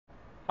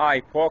Hi,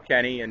 Paul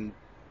Kenny, and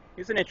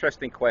here's an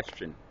interesting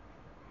question.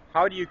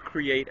 How do you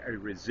create a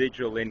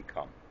residual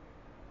income?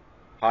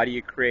 How do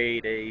you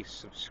create a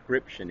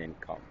subscription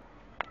income?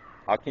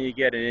 How can you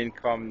get an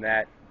income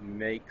that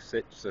makes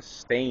it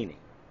sustaining?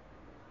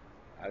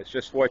 I was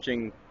just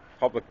watching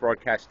public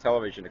broadcast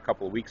television a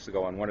couple of weeks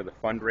ago on one of the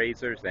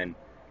fundraisers, and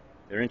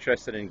they're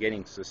interested in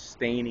getting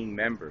sustaining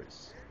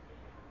members.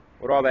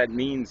 What all that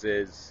means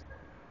is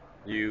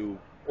you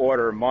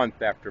order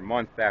month after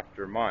month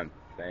after month,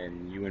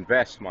 and you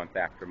invest month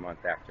after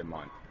month after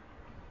month.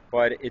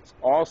 But it's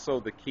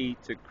also the key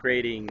to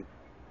creating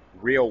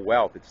real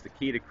wealth. It's the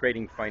key to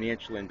creating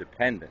financial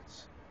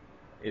independence.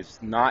 It's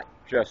not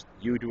just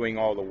you doing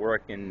all the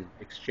work and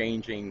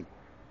exchanging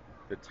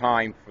the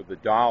time for the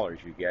dollars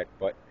you get,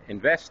 but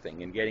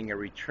investing and getting a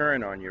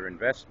return on your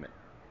investment.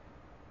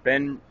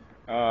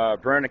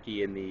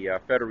 Berneke in the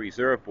Federal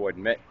Reserve Board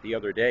met the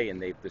other day,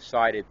 and they've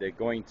decided they're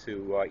going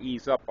to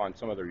ease up on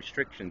some of the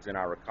restrictions in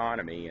our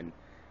economy, and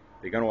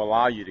they're going to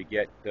allow you to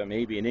get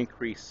maybe an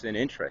increase in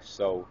interest.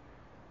 So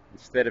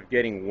instead of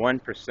getting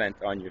 1%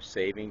 on your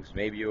savings,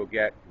 maybe you'll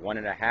get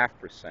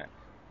 1.5%.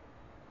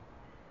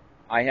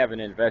 I have an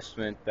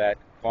investment that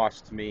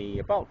cost me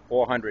about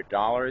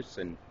 $400,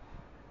 and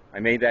I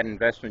made that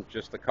investment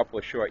just a couple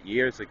of short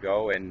years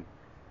ago, and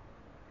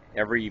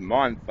every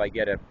month I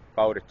get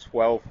about a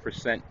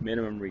 12%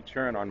 minimum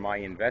return on my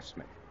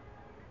investment.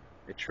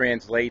 It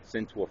translates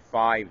into a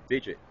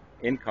 5-digit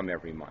income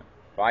every month.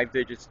 5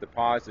 digits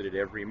deposited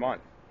every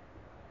month.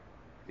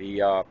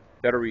 The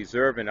Federal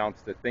Reserve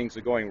announced that things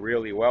are going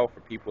really well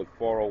for people with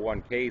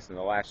 401ks in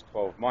the last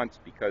 12 months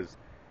because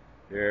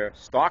their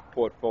stock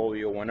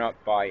portfolio went up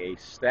by a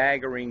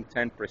staggering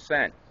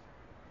 10%.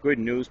 Good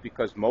news,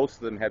 because most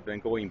of them have been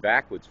going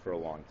backwards for a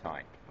long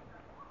time.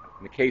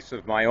 In the case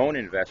of my own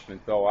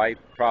investment, though, I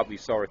probably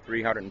saw a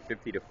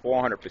 350 to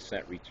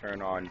 400%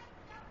 return on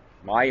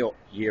my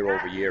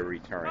year-over-year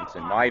returns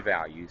and my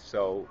value.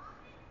 So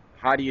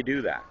how do you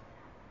do that?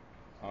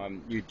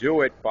 You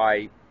do it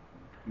by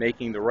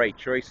making the right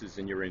choices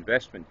in your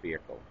investment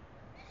vehicle.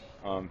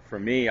 For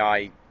me,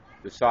 I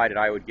decided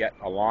I would get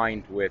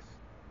aligned with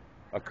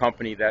a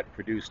company that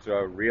produced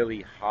a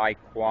really high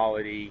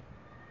quality,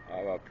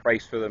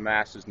 price for the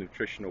masses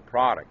nutritional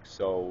product.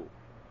 So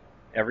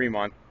every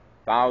month,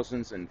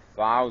 thousands and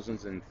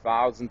thousands and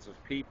thousands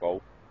of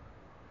people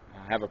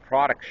have a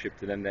product shipped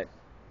to them that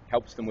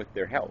helps them with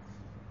their health.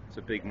 It's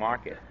a big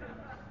market,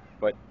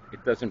 but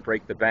it doesn't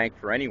break the bank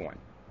for anyone.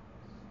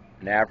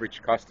 An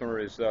average customer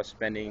is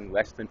spending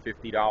less than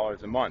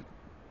 $50 a month.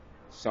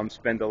 Some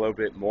spend a little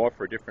bit more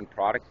for a different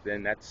product,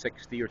 then that's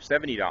 $60 or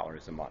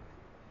 $70 a month.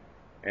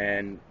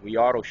 And we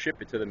auto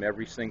ship it to them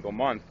every single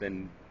month,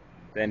 and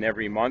then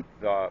every month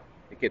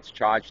it gets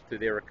charged to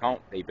their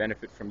account. They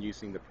benefit from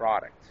using the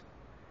product.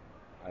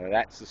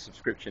 That's the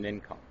subscription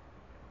income.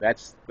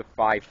 That's the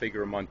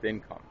 5-figure a month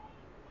income.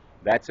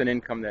 That's an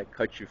income that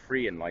cuts you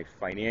free in life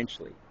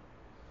financially.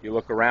 If you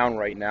look around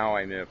right now,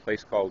 I'm in a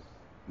place called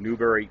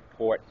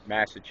Newburyport,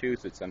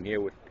 Massachusetts. I'm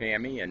here with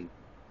Pammy, and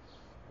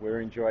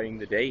we're enjoying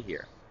the day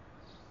here.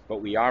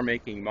 But we are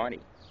making money.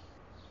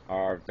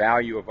 Our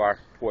value of our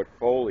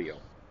portfolio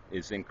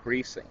is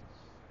increasing.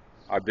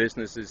 Our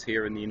business is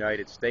here in the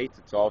United States.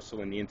 It's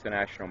also in the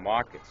international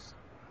markets.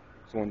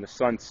 So when the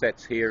sun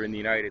sets here in the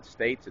United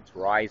States, it's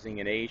rising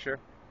in Asia.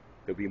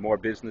 There'll be more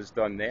business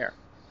done there.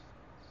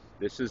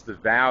 This is the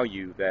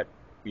value that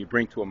we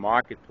bring to a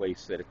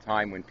marketplace at a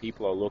time when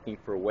people are looking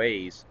for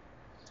ways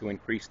to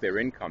increase their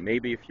income.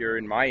 Maybe if you're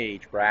in my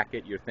age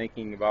bracket, you're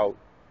thinking about,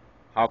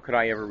 how could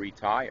I ever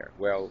retire?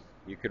 Well,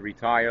 you could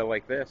retire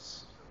like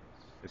this.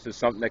 This is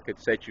something that could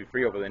set you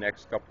free over the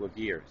next couple of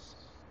years.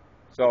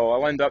 So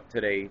I'll end up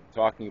today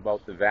talking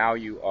about the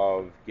value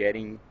of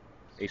getting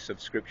a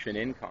subscription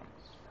income.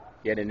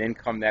 Get an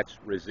income that's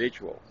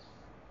residual.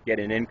 Get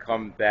an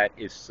income that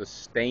is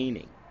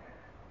sustaining.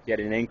 Get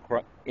an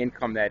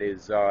income that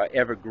is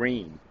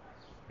evergreen.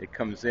 It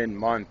comes in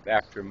month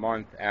after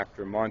month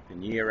after month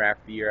and year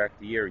after year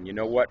after year. And you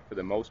know what? For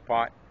the most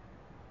part,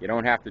 you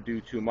don't have to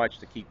do too much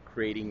to keep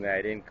creating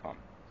that income.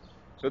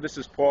 So this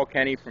is Paul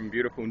Kenny from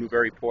beautiful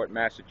Newburyport,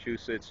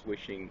 Massachusetts,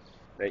 wishing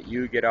that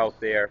you get out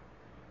there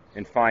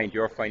and find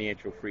your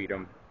financial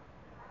freedom.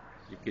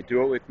 You can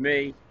do it with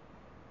me.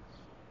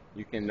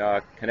 You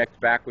can connect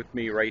back with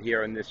me right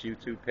here on this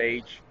YouTube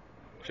page.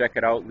 Check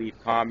it out, leave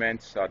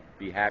comments. I'd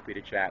be happy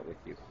to chat with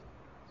you.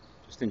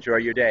 Just enjoy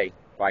your day.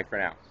 Bye for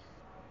now.